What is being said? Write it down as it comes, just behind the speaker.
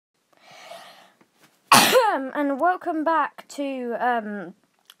And welcome back to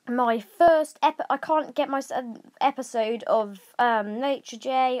my first I can't get my episode of Nature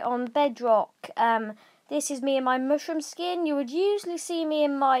J on Bedrock. This is me in my mushroom skin. You would usually see me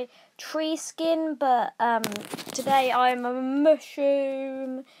in my tree skin, but today I'm a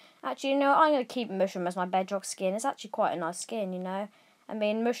mushroom. Actually, I'm going to keep mushroom as my bedrock skin. It's actually quite a nice skin, I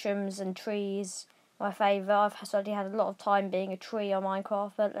mean, mushrooms and trees, my favourite. I've certainly had a lot of time being a tree on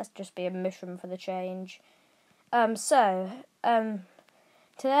Minecraft, but let's just be a mushroom for the change. Today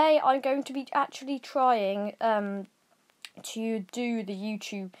I'm going to be actually trying to do the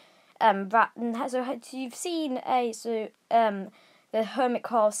YouTube rap. So you've seen the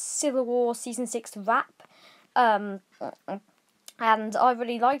hermitcraft Civil War Season 6 rap, and I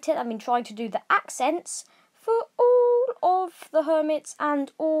really liked it. I've been trying to do the accents for all of the hermits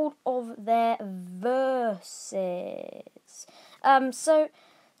and all of their verses.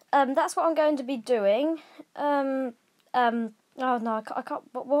 That's what I'm going to be doing. Oh no, I can't.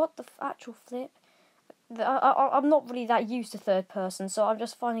 What the actual flip? I'm not really that used to third person, so I'm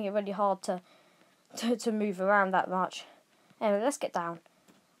just finding it really hard to move around that much. Anyway, let's get down.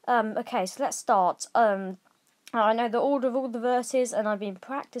 Okay, so let's start. I know the order of all the verses, and I've been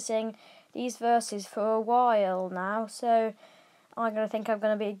practicing these verses for a while now, so I'm gonna think I'm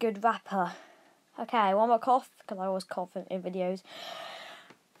gonna be a good rapper. Okay, one more cough, because I always cough in videos.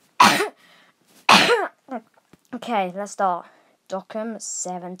 Okay, let's start. Dockham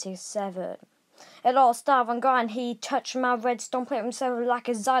 77. It all started when Guy and he touched my redstone plate himself like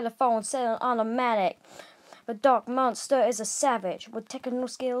a xylophone set on automatic. The Dark Monster is a savage with technical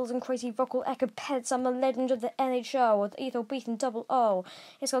skills and crazy vocal echo pets. I'm the legend of the NHL with Ethel beating double O.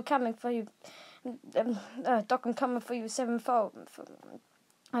 It's all coming for you. Dockham coming for you sevenfold.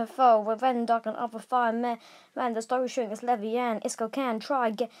 Foe with Ren Dog and other firemen. Man, the story showing is Levian. Isco can try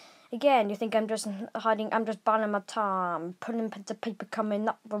again. You think I'm just hiding? I'm just biding my time. Putting pen to paper, coming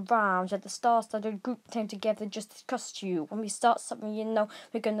up with rhymes. At the start, started group came together just to discuss you. When we start something,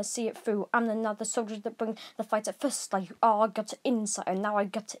 we're gonna see it through. I'm another soldier that bring the fight at first. Like you are, got to insight, and now I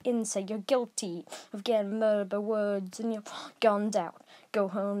got to insight. You're guilty of getting murdered by words, and you're gone down. Go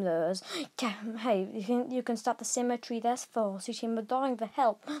home, Lurs. Hey, you think you can stop the symmetry? That's false. You seem dying for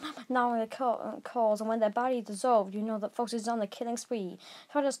help. Now the cause, and when their body dissolved, you know that folks is on the killing spree.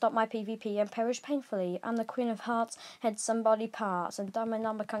 Try to stop my PvP and perish painfully. I'm the Queen of Hearts, had somebody pass, and diamond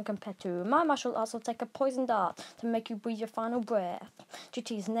number can compare to. My martial arts will take a poison dart to make you breathe your final breath.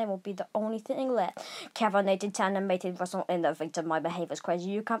 GT's name will be the only thing left. Carbonated, animated, Russell innovator. My behavior's crazy.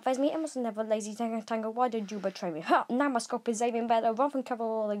 You can't face me. I was never lazy. Tango, why did you betray me? Ha! Now my scope is aiming better. Run from cover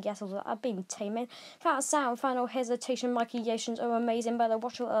all the gases that I've been taming. Without sound, final hesitation. My creations are amazing, but the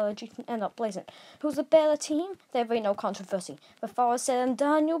watchful allergy can end up blazing. Who's the better team? There ain't no controversy. Before it's said and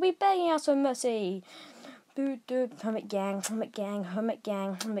done, you'll be begging us for mercy. Hermit gang, hermit gang, hermit gang,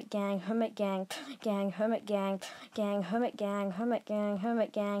 hermit gang, hermit gang, hermit gang, hermit gang, hermit gang, hermit gang,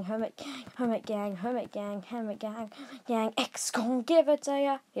 hermit gang, hermit gang, hermit gang, X gon' give it to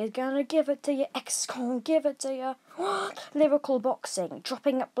ya, he's gonna give it to ya, X gon' give it to ya. Lyrical boxing,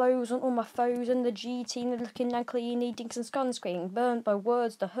 dropping up blows on all my foes, and the G team looking unclean, needing some sunscreen, burnt by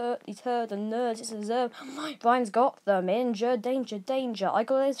words to hurt these herd and nerds, it's deserved. Ryan's got them, injured, danger, I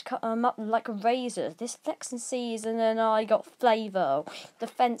got to cut them up like razors, this flexing season, and I got flavour.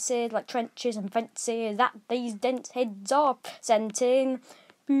 Defences like trenches and fences that these dense heads are sent in.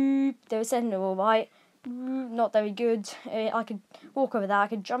 Boop, they were sending all right. Not very good. I could walk over that, I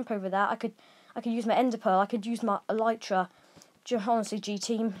could jump over that, I could use my ender pearl, I could use my elytra. Honestly, G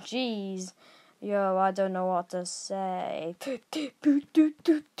team, jeez. Yo, I don't know what to say.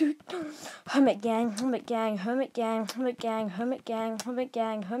 Hermit gang, hermit gang, hermit gang, hermit gang, hermit gang, hermit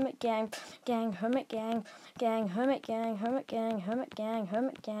gang, hermit gang, gang, hermit gang, gang, hermit gang, hermit gang, hermit gang,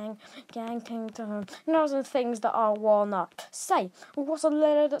 hermit gang, gang, gang. Those are the things that I wanna say. What's a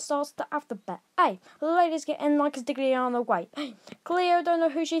letter that starts the alphabet? Hey, the lady's getting like a diggity on the way. Hey, Cleo don't know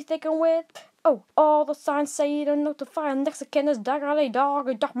who she's thinking with. Oh, all the signs say you don't notify a Mexican is dog,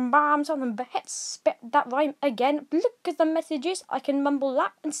 dropping bombs on them heads. Spit that rhyme again. Look at the messages. I can mumble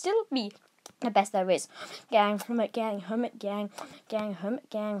that and still be the best there is. Gang, hermit gang, hermit gang, gang, hermit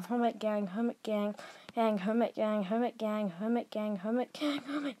gang, hermit gang, hermit gang, gang, hermit gang, hermit gang, hermit gang, hermit gang,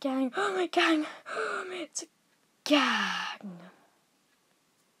 hermit gang, hermit gang, hermit gang.